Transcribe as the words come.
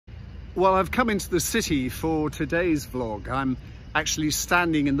Well, I've come into the city for today's vlog. I'm actually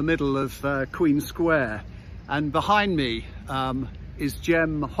standing in the middle of Queen Square, and behind me is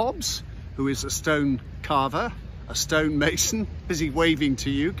Jem Hobbs, who is a stone carver, a stone mason, busy waving to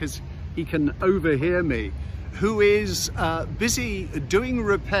you because he can overhear me, who is busy doing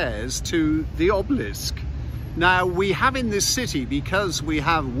repairs to the obelisk. Now, we have in this city, because we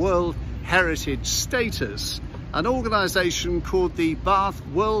have World Heritage status, an organisation called the Bath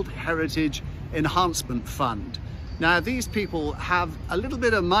World Heritage Enhancement Fund. Now, these people have a little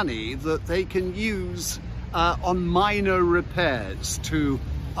bit of money that they can use on minor repairs to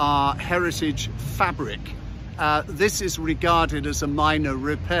our heritage fabric. This is regarded as a minor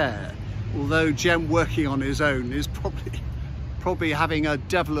repair, although Jem, working on his own, is probably having a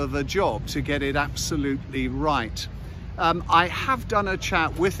devil of a job to get it absolutely right. I have done a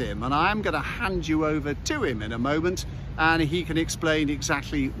chat with him, and I am going to hand you over to him in a moment, and he can explain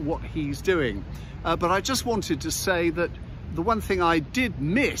exactly what he's doing. But I just wanted to say that the one thing I did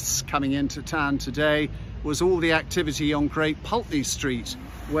miss coming into town today was all the activity on Great Pulteney Street,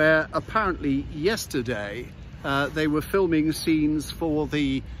 where apparently yesterday they were filming scenes for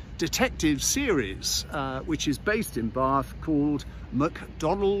the detective series, which is based in Bath, called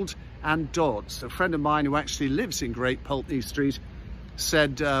MacDonald and Dodds. A friend of mine who actually lives in Great Pulteney Street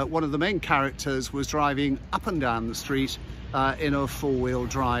said one of the main characters was driving up and down the street in a four-wheel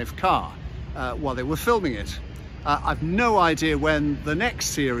drive car while they were filming it. I've no idea when the next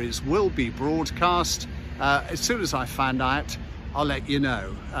series will be broadcast. As soon as I find out, I'll let you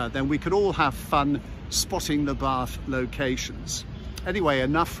know. Then we could all have fun spotting the Bath locations. Anyway,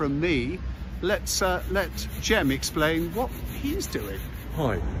 enough from me. Let's let Jem explain what he's doing.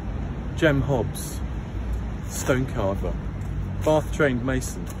 Hi, Jem Hobbs, stone carver, Bath trained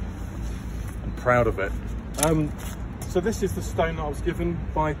mason. I'm proud of it. So this is the stone that I was given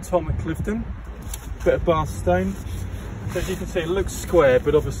by Tom at Clifton, bit of Bath stone. So as you can see, it looks square,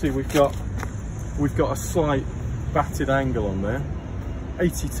 but obviously we've got a slight batted angle on there.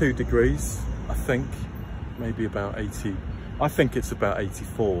 82 degrees, I think, maybe about 80. I think it's about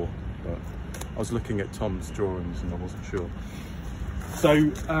 84, but I was looking at Tom's drawings and I wasn't sure.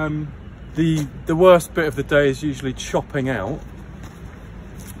 So the worst bit of the day is usually chopping out.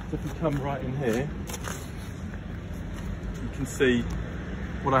 So if you come right in here, you can see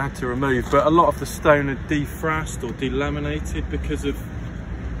what I had to remove, but a lot of the stone had defraced or delaminated because of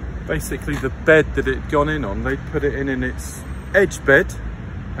basically the bed that it had gone in on. They'd put it in its edge bed,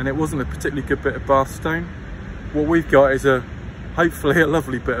 and it wasn't a particularly good bit of Bath stone. What we've got is hopefully a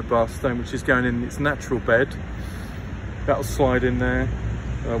lovely bit of Bath stone which is going in its natural bed. That'll slide in there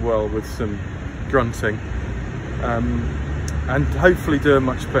well with some grunting, and hopefully do a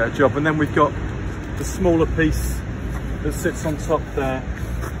much better job. And then we've got the smaller piece that sits on top there.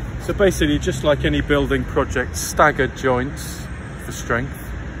 So basically, just like any building project, staggered joints for strength.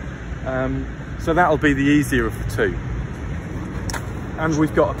 So that'll be the easier of the two. And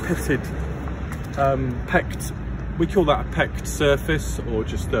we've got a pitted, pecked, we call that a pecked surface, or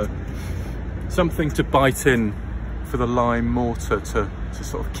just something to bite in for the lime mortar to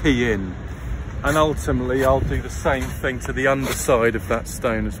sort of key in. And ultimately I'll do the same thing to the underside of that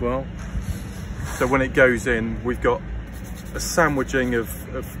stone as well. So when it goes in, we've got a sandwiching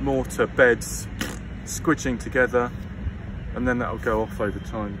of mortar beds squidging together, and then that'll go off over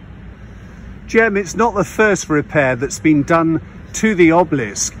time. Jem, it's not the first repair that's been done to the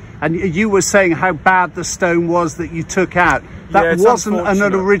obelisk, and you were saying how bad the stone was that you took out. That wasn't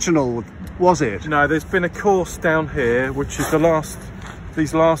an original, was it? No, there's been a course down here, which is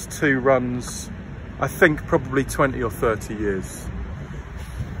these last two runs, I think probably 20 or 30 years.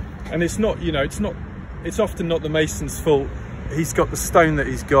 And it's not, you know, it's often not the mason's fault. He's got the stone that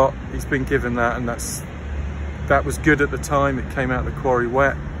he's got, he's been given that, and that was good at the time. It came out of the quarry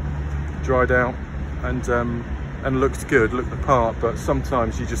wet, dried out, and looked good, looked the part, but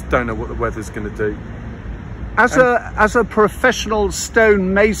sometimes you just don't know what the weather's going to do. As a professional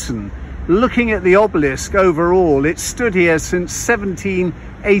stone mason, looking at the obelisk overall, it's stood here since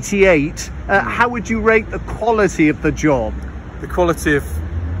 1788. How would you rate the quality of the job? The quality of,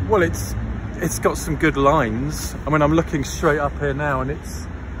 well, it's got some good lines. I mean, I'm looking straight up here now, and it's,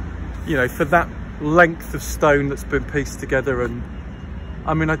 you know, for that length of stone that's been pieced together, and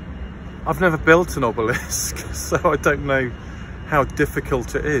I mean, I've never built an obelisk, so I don't know how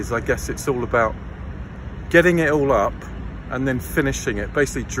difficult it is. I guess it's all about getting it all up and then finishing it,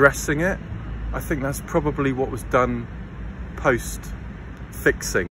 basically dressing it. I think that's probably what was done post fixing.